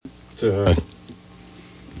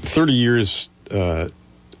30 years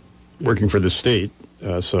working for the state.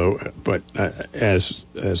 As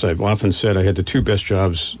I've often said, I had the two best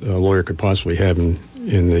jobs a lawyer could possibly have in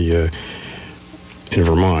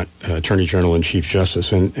Vermont, Attorney General and Chief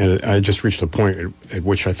Justice, and I just reached a point at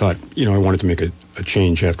which I thought, I wanted to make a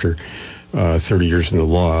change after 30 years in the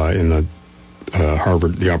law. In the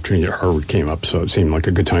Harvard, the opportunity at Harvard came up, so it seemed like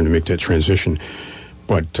a good time to make that transition.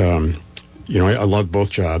 But I loved both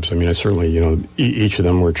jobs. I mean, I certainly, each of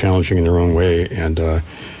them were challenging in their own way, and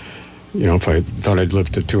if I thought I'd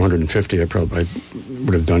lived to 250, I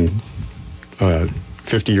would have done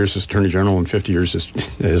 50 years as Attorney General and 50 years as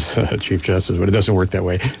Chief Justice, but it doesn't work that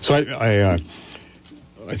way. So I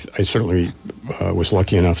certainly was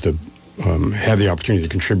lucky enough to have the opportunity to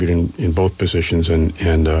contribute in both positions and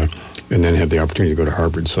then have the opportunity to go to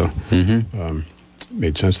Harvard. So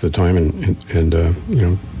made sense at the time,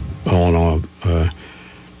 and all in all,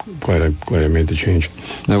 glad I made the change.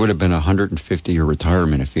 That would have been 150-year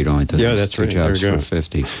retirement if you'd only done two jobs for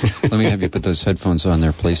 50. Let me have you put those headphones on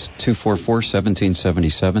there, please.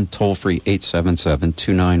 244-1777, toll-free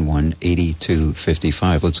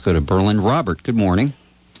 877-291-8255. Let's go to Berlin. Robert, good morning.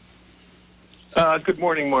 Good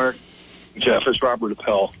morning, Mark. Jeff, it's Robert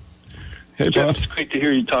Appel. Hey, Jeff, Bob. it's great to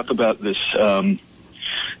hear you talk about this.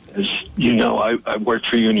 As you know, I worked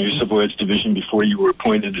for you in your Civil Rights Division before you were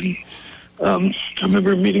appointed, and I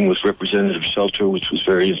remember meeting with Representative Shelter, which was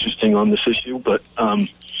very interesting on this issue. But,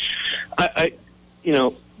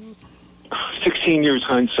 16 years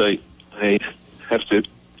hindsight, I have to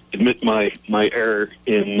admit my error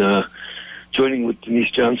in joining with Denise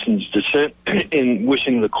Johnson's dissent in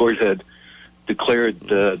wishing the court had declared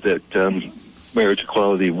that marriage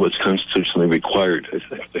equality was constitutionally required.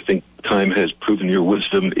 I think time has proven your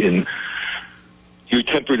wisdom in your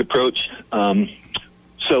tempered approach.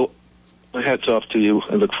 So my hat's off to you.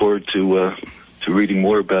 I look forward to reading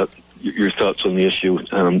more about your thoughts on the issue.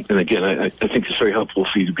 And again, I think it's very helpful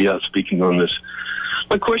for you to be out speaking on this.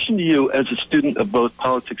 My question to you, as a student of both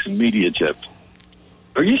politics and media, Jeff,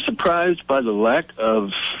 are you surprised by the lack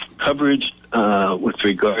of coverage with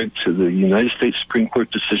regard to the United States Supreme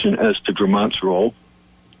Court decision as to Vermont's role?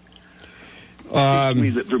 It seems to me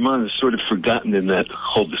that Vermont is sort of forgotten in that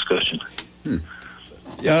whole discussion. I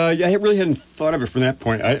really hadn't thought of it from that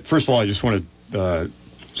point. First of all, I just want to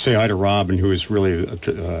say hi to Rob, who is really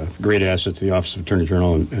a great asset to the Office of Attorney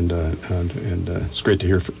General, and it's great to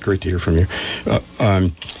hear from you.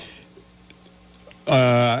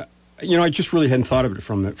 I just really hadn't thought of it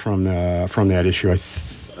from that issue. I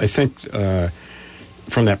think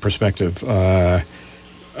from that perspective, I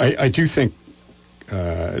do think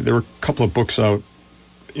there were a couple of books out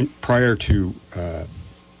prior to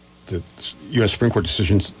the U.S. Supreme Court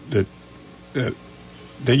decisions that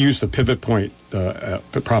they used the pivot point,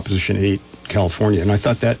 Proposition 8, California, and I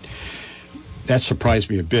thought that surprised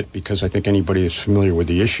me a bit, because I think anybody that's familiar with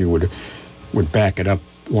the issue would back it up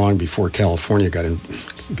long before California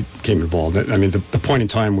became involved. I mean, the point in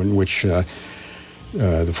time in which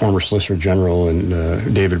the former Solicitor General and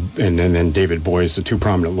then David Boies, the two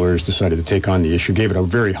prominent lawyers, decided to take on the issue, gave it a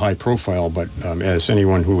very high profile. But as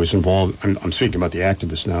anyone who was involved, I'm speaking about the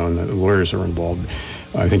activists now, and the lawyers are involved,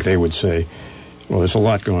 I think they would say, well, there's a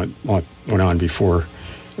lot went on before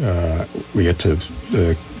we get to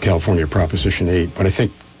the California Proposition 8. But I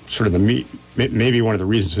think sort of maybe one of the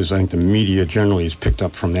reasons is I think the media generally has picked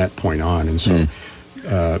up from that point on, and so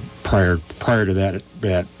prior to that,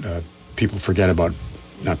 people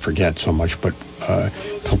not forget so much, but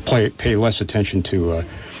pay less attention to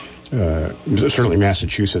certainly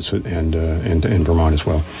Massachusetts and Vermont as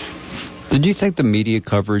well. What did you think of the media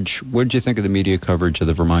coverage of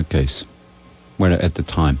the Vermont case at the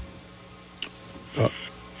time?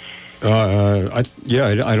 I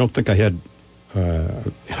don't think I had.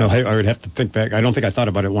 I would have to think back. I don't think I thought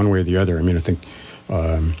about it one way or the other. I mean, I think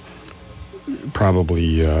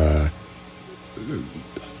probably.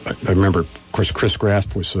 I remember, of course, Chris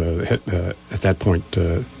Graff was at that point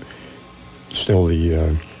still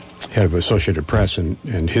the head of Associated Press,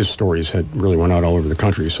 and his stories had really went out all over the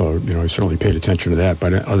country. So I certainly paid attention to that,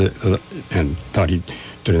 but and thought he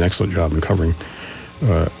did an excellent job in covering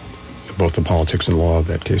both the politics and law of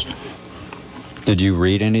that case. Did you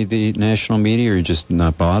read any of the national media, or you just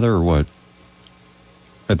not bother, or what?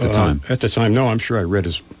 At the time? At the time, no. I'm sure I read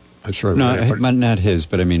his. Not his,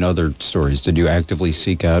 but I mean other stories. Did you actively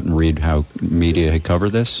seek out and read how media had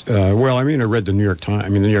covered this? Well, I mean, I read the New York Times. I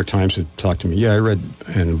mean, the New York Times had talked to me. Yeah, I read,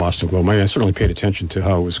 and Boston Globe. I certainly paid attention to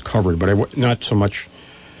how it was covered, but not so much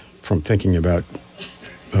from thinking about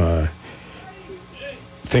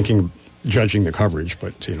judging the coverage,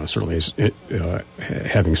 but certainly is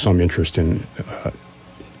having some interest in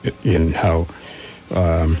how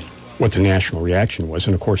what the national reaction was,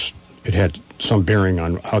 and of course it had some bearing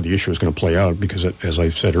on how the issue was going to play out, because as I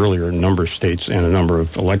said earlier, a number of states and a number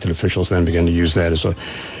of elected officials then began to use that as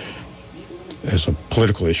a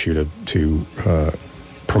political issue to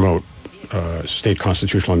promote state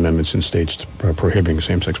constitutional amendments in states prohibiting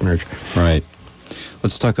same-sex marriage. Right.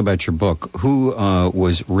 Let's talk about your book. Who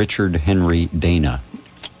was Richard Henry Dana?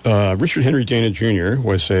 Richard Henry Dana Jr.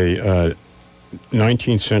 was a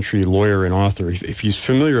 19th century lawyer and author. If he's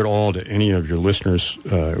familiar at all to any of your listeners,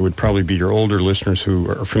 it would probably be your older listeners who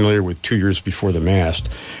are familiar with 2 Years Before the Mast,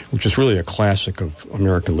 which is really a classic of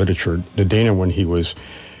American literature. Dana, when he was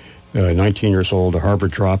 19 years old, a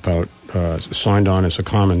Harvard dropout, signed on as a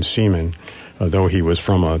common seaman, though he was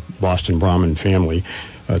from a Boston Brahmin family,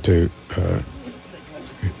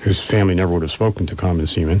 his family never would have spoken to common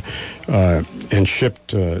seamen, and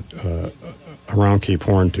shipped around Cape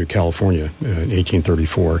Horn to California in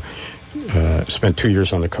 1834. Spent 2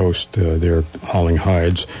 years on the coast there hauling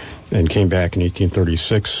hides, and came back in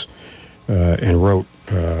 1836 and wrote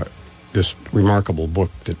this remarkable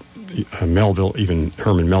book that Melville, even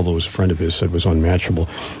Herman Melville was a friend of his, said was unmatchable.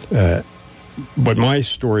 But my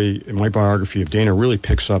story, my biography of Dana really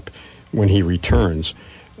picks up when he returns,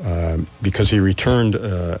 because he returned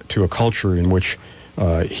to a culture in which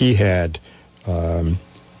he had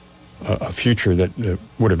a future that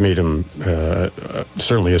would have made him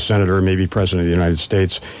certainly a senator, maybe president of the United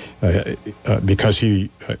States, because he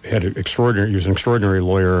had he was an extraordinary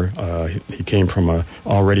lawyer. He came from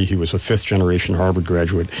already he was a fifth generation Harvard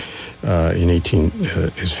graduate.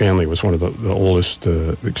 His family was one of the oldest,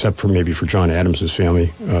 except for maybe for John Adams's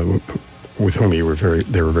family, with whom they were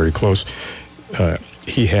very close.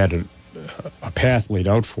 He had a path laid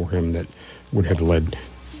out for him that would have led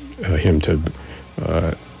him to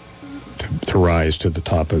rise to the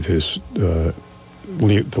top of his the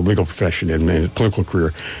legal profession and his political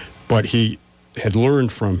career. But he had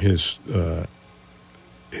learned from his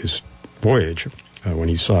voyage when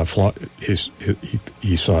he saw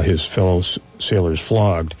he saw his fellow sailors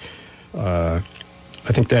flogged. I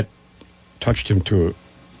think that touched him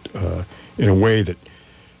in a way that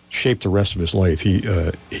shaped the rest of his life.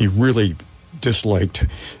 He really disliked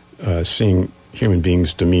seeing human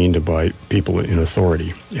beings demeaned by people in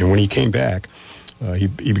authority. And when he came back, he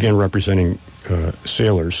began representing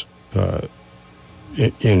sailors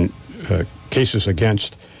in cases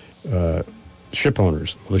against ship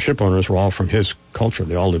owners. Well, the ship owners were all from his culture.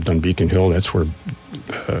 They all lived on Beacon Hill. That's where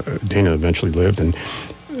Dana eventually lived. And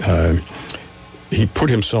he put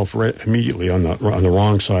himself immediately on the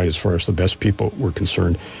wrong side as far as the best people were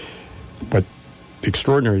concerned. But the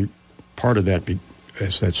extraordinary part of that,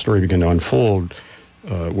 as that story began to unfold,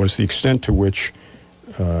 was the extent to which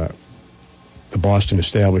the Boston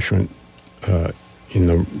establishment in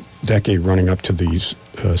the decade running up to the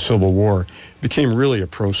Civil War became really a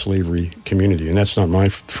pro-slavery community. And that's not my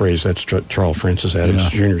phrase, that's Charles Francis Adams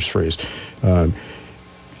Jr.'s phrase.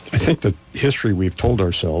 I think the history we've told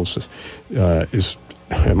ourselves is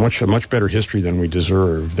a much better history than we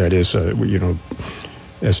deserve. That is,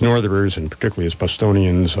 as Northerners and particularly as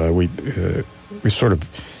Bostonians, we sort of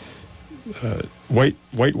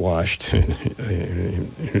whitewashed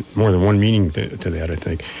in more than one meaning to that. I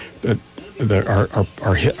think that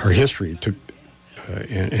our history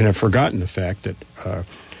and have forgotten the fact that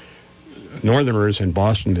Northerners in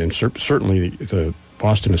Boston, and certainly the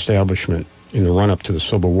Boston establishment in the run-up to the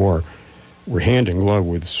Civil War, were hand in glove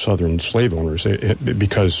with Southern slave owners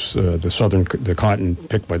because the cotton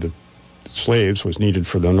picked by the slaves was needed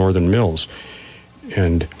for the northern mills.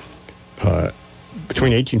 And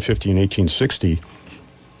between 1850 and 1860,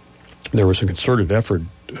 there was a concerted effort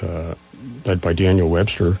led by Daniel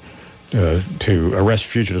Webster to arrest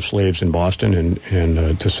fugitive slaves in Boston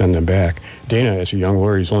and to send them back. Dana, as a young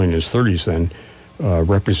lawyer, he's only in his 30s then,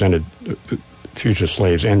 represented fugitive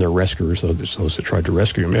slaves and their rescuers, those that tried to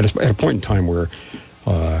rescue him, at a point in time where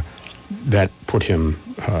that put him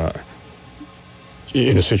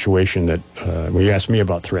in a situation that, when you asked me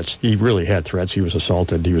about threats, he really had threats. He was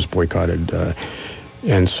assaulted, he was boycotted,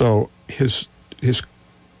 and so his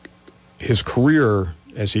career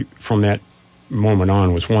from that moment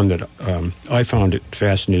on was one that I found it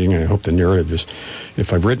fascinating, and I hope the narrative is,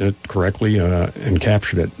 if I've written it correctly and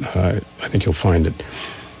captured it, I think you'll find that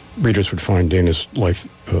readers would find Dana's life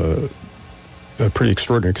pretty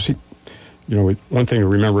extraordinary. Because one thing to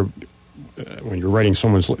remember when you're writing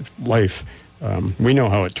someone's life, we know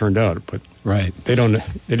how it turned out, but they don't know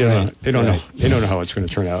how it's going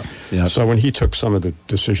to turn out. Yep. So when he took some of the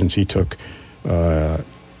decisions he took,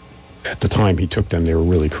 at the time he took them, they were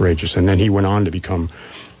really courageous. And then he went on to become,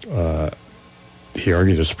 he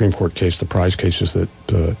argued a Supreme Court case, the Prize cases that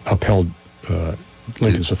upheld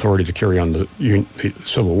Lincoln's authority to carry on the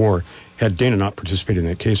Civil War. Had Dana not participated in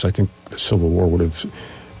that case, I think the Civil War would have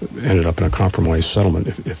ended up in a compromise settlement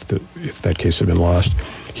if that case had been lost.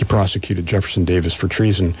 He prosecuted Jefferson Davis for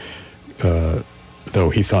treason, though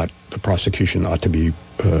he thought the prosecution ought to be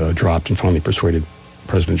dropped, and finally persuaded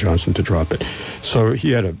President Johnson to drop it. So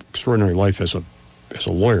he had an extraordinary life as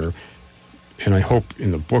a lawyer, and I hope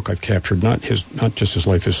in the book I've captured not just his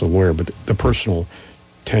life as a lawyer, but the personal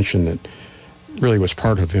tension that really was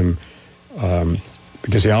part of him,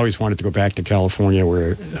 because he always wanted to go back to California,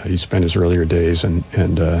 where he spent his earlier days, and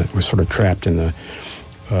was sort of trapped in the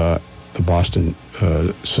Boston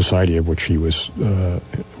society of which he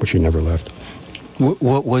never left.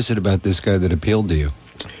 What was it about this guy that appealed to you?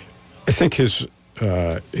 I think his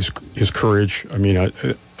courage. I mean,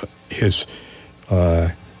 his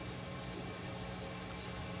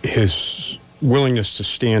willingness to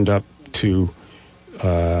stand up to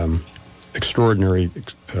extraordinary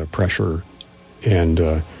pressure, and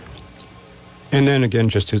then again,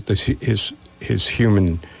 just his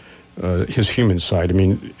human side. I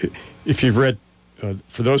mean, if you've read,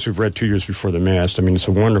 for those who've read 2 Years Before the Mast, I mean, it's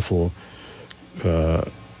a wonderful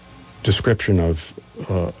description of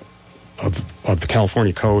the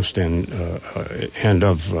California coast and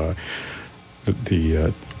of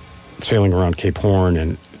the sailing around Cape Horn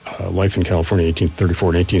and life in California, 1834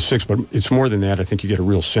 and 1806. But it's more than that. I think you get a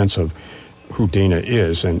real sense of who Dana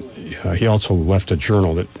is, and he also left a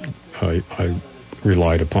journal that I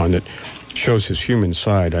relied upon that shows his human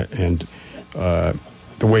side and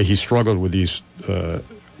the way he struggled with these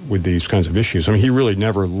kinds of issues. I mean, he really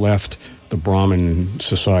never left the Brahmin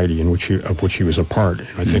society of which he was a part,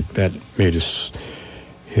 and I think that made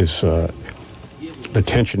the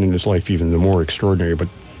tension in his life even the more extraordinary. But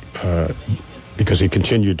because he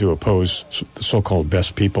continued to oppose the so-called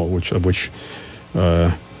best people, of which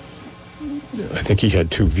I think he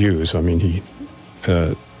had two views. I mean, he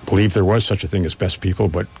believed there was such a thing as best people,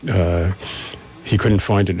 but he couldn't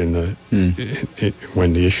find it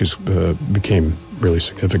when the issues became really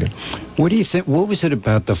significant. What do you think? What was it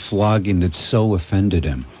about the flogging that so offended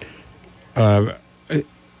him? It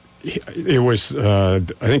was, I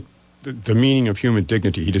think, the meaning of human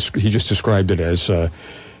dignity. He just described it as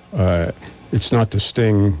it's not the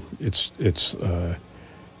sting; it's the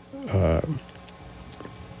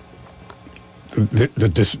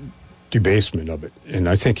debasement of it. And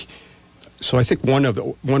I think one of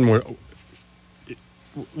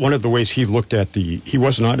the ways he looked at he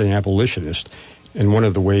was not an abolitionist, and one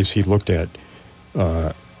of the ways he looked at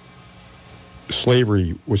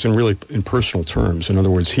slavery was in personal terms. In other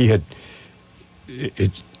words, he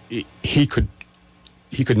could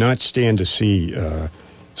not stand to see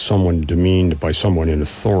someone demeaned by someone in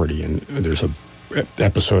authority. And there's a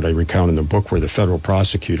episode I recount in the book where the federal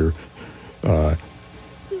prosecutor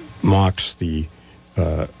mocks an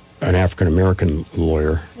African-American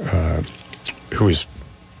lawyer who is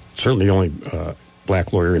certainly the only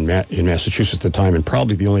black lawyer in Massachusetts at the time, and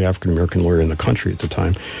probably the only African-American lawyer in the country at the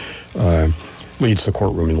time, leads the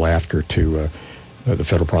courtroom in laughter to the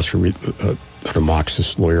federal prosecutor sort of mocks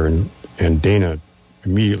this lawyer, and Dana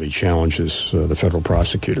immediately challenges the federal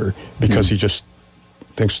prosecutor because he just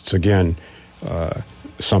thinks it's, again,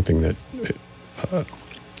 something that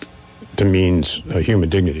demeans human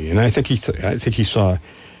dignity. And I think he saw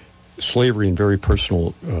slavery in very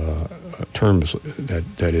personal terms.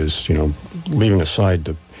 That is, leaving aside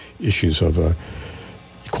the issues of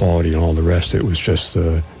equality and all the rest. It was just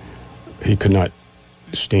he could not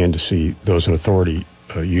stand to see those in authority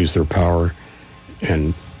use their power,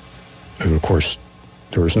 and of course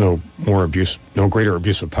there was no greater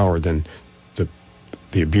abuse of power than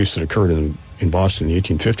the abuse that occurred in Boston in the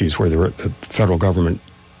 1850s, where the federal government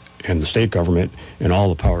and the state government and all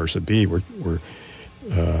the powers that be were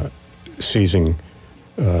seizing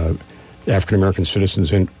African-American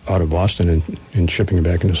citizens out of Boston and shipping them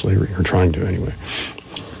back into slavery, or trying to anyway.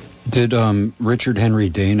 Did Richard Henry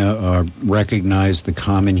Dana recognize the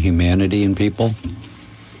common humanity in people?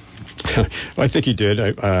 I think he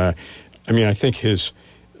did. I mean, I think his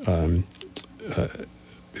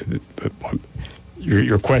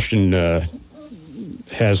your question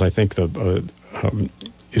has, I think,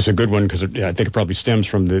 is a good one, because I think it probably stems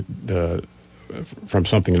from from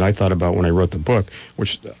something that I thought about when I wrote the book,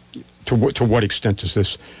 which to what extent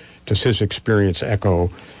does his experience echo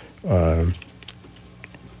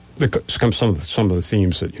some of the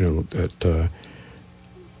themes that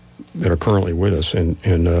that are currently with us, and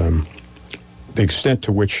the extent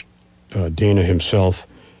to which Dana himself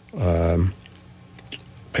I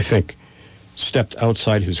think, stepped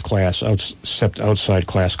outside his class, stepped outside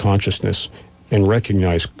class consciousness, and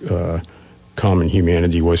recognized common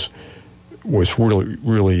humanity was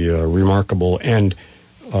really remarkable and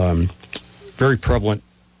very prevalent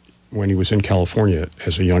when he was in California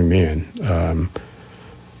as a young man.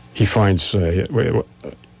 He finds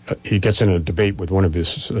he gets in a debate with one of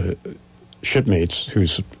his shipmates,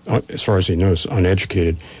 who's, as far as he knows,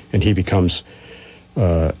 uneducated, and he becomes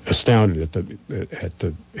astounded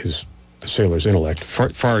at his sailor's intellect.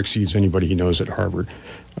 Far exceeds anybody he knows at Harvard.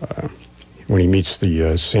 When he meets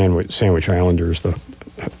the Sandwich Islanders,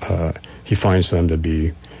 he finds them to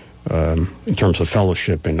be, in terms of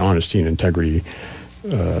fellowship and honesty and integrity,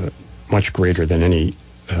 much greater than any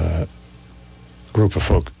group of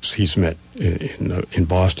folks he's met in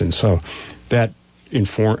Boston. So that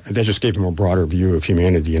just gave him a broader view of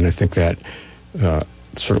humanity, and I think that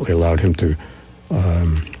certainly allowed him to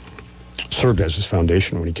served as his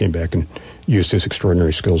foundation when he came back and used his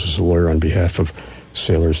extraordinary skills as a lawyer on behalf of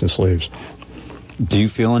sailors and slaves. Do you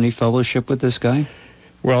feel any fellowship with this guy?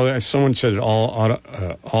 Well, as someone said,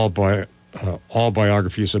 all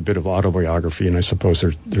biography is a bit of autobiography, and I suppose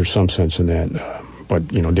there's some sense in that. But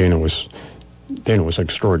Dana was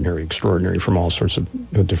extraordinary from all sorts of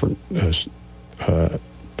different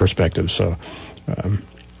perspectives. So,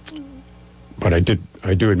 but I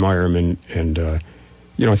do admire him, and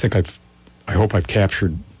I hope I've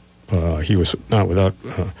captured. He was not without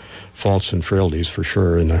faults and frailties for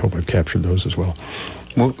sure, and I hope I've captured those as well.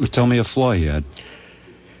 Well, tell me a flaw he had.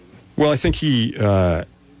 Well, I think he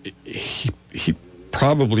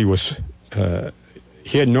probably was.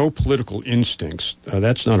 He had no political instincts.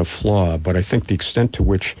 That's not a flaw, but I think the extent to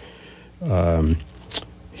which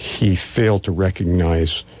he failed to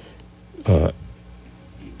recognize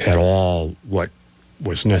at all what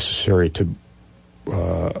was necessary to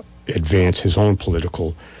advance his own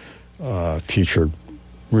political future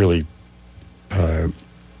really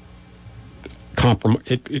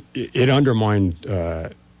it undermined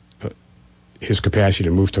his capacity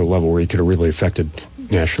to move to a level where he could have really affected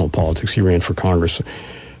national politics. He ran for Congress.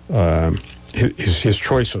 His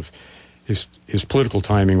choice of his political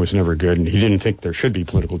timing was never good, and he didn't think there should be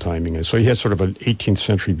political timing. And so he had sort of an 18th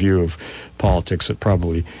century view of politics that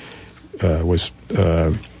probably was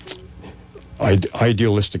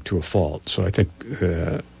idealistic to a fault. So I think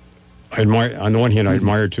I admire. On the one hand, I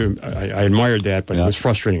admired that, but it was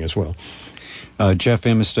frustrating as well. Jeff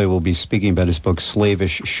Amestoy will be speaking about his book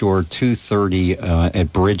Slavish Shore, 2:30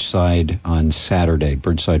 at Bridgeside on Saturday.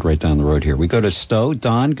 Bridgeside right down the road here. We go to Stowe.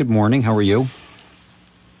 Don, good morning. How are you?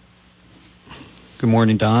 Good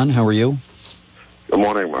morning, Don. How are you? Good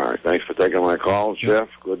morning, Mark. Thanks for taking my call, Jeff.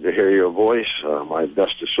 Good to hear your voice. My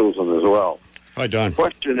best to Susan as well. Hi, Don.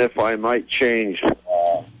 Question, if I might change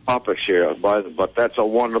topics here, but that's a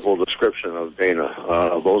wonderful description of Dana.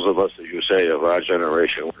 Those of us, as you say, of our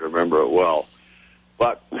generation would remember it well.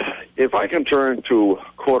 But if I can turn to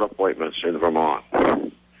court appointments in Vermont,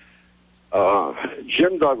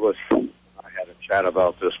 Jim Douglas, I had a chat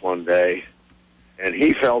about this one day, and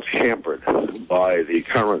he felt hampered by the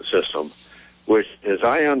current system, which, as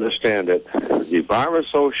I understand it, the Bar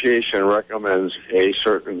Association recommends a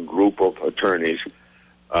certain group of attorneys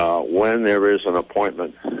when there is an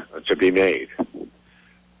appointment to be made.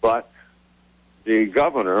 But the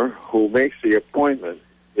governor who makes the appointment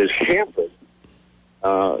is hampered,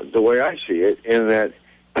 the way I see it, in that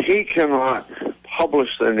he cannot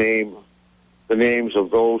publish the names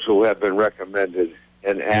of those who have been recommended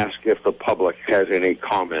and ask if the public has any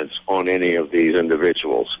comments on any of these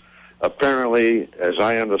individuals. Apparently, as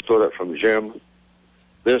I understood it from Jim,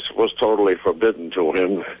 this was totally forbidden to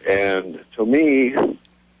him, and to me,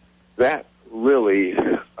 that really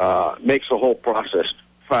makes the whole process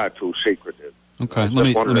far too secretive. Okay, let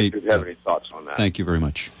me if you have any thoughts on that. Thank you very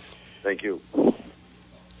much. Thank you.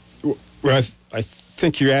 Well, I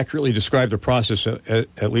think you accurately described the process,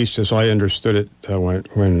 at least as I understood it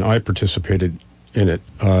when I participated in it.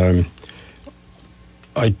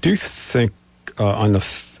 I do think,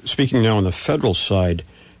 speaking now on the federal side,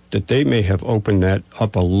 that they may have opened that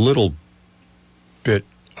up a little bit,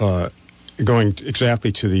 going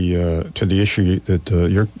exactly to the issue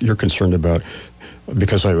that you're concerned about.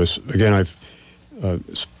 Because I've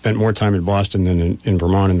spent more time in Boston than in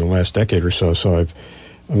Vermont in the last decade or so. So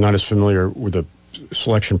I'm not as familiar with the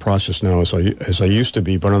selection process now as I used to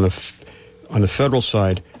be. But on the federal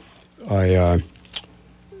side, I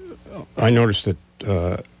noticed that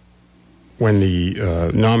when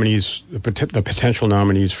the nominees, the potential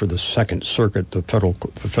nominees for the Second Circuit, the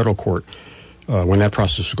federal court, when that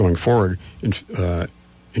process was going forward,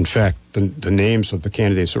 in fact, the names of the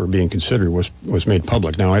candidates that were being considered was made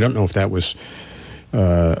public. Now, I don't know if that was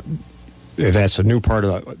that's a new part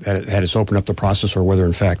of that has opened up the process, or whether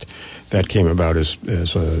in fact that came about as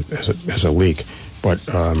a leak. But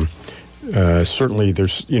certainly,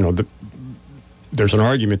 there's there's an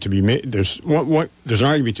argument to be made. There's an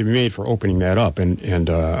argument to be made for opening that up,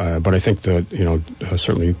 but I think that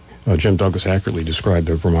certainly Jim Douglas accurately described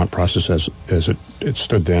the Vermont process as it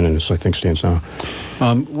stood then, and as I think stands now.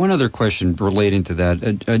 One other question relating to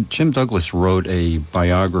that. Jim Douglas wrote a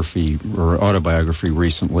biography or autobiography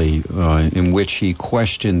recently in which he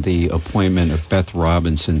questioned the appointment of Beth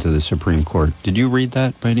Robinson to the Supreme Court. Did you read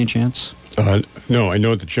that by any chance? No, I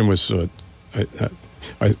know that Jim was.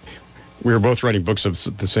 We were both writing books at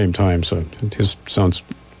the same time, so his sounds.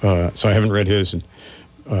 So I haven't read his, and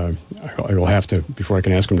I will have to before I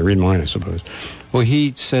can ask him to read mine, I suppose. Well,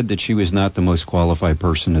 he said that she was not the most qualified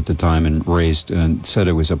person at the time, and said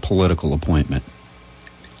it was a political appointment.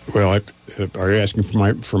 Well, are you asking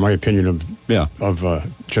for my opinion of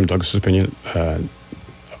Jim Douglas' opinion?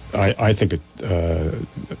 I think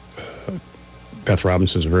Beth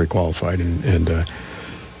Robinson is very qualified, and I'll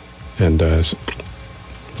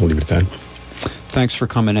leave it at that. Thanks for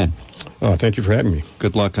coming in. Thank you for having me.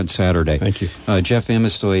 Good luck on Saturday. Thank you. Jeff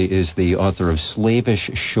Amestoy is the author of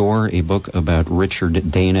Slavish Shore, a book about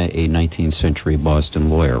Richard Dana, a 19th century Boston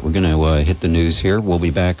lawyer. We're going to hit the news here. We'll be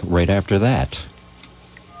back right after that.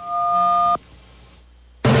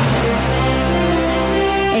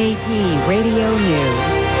 AP Radio News.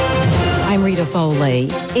 I'm Rita Foley.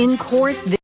 In court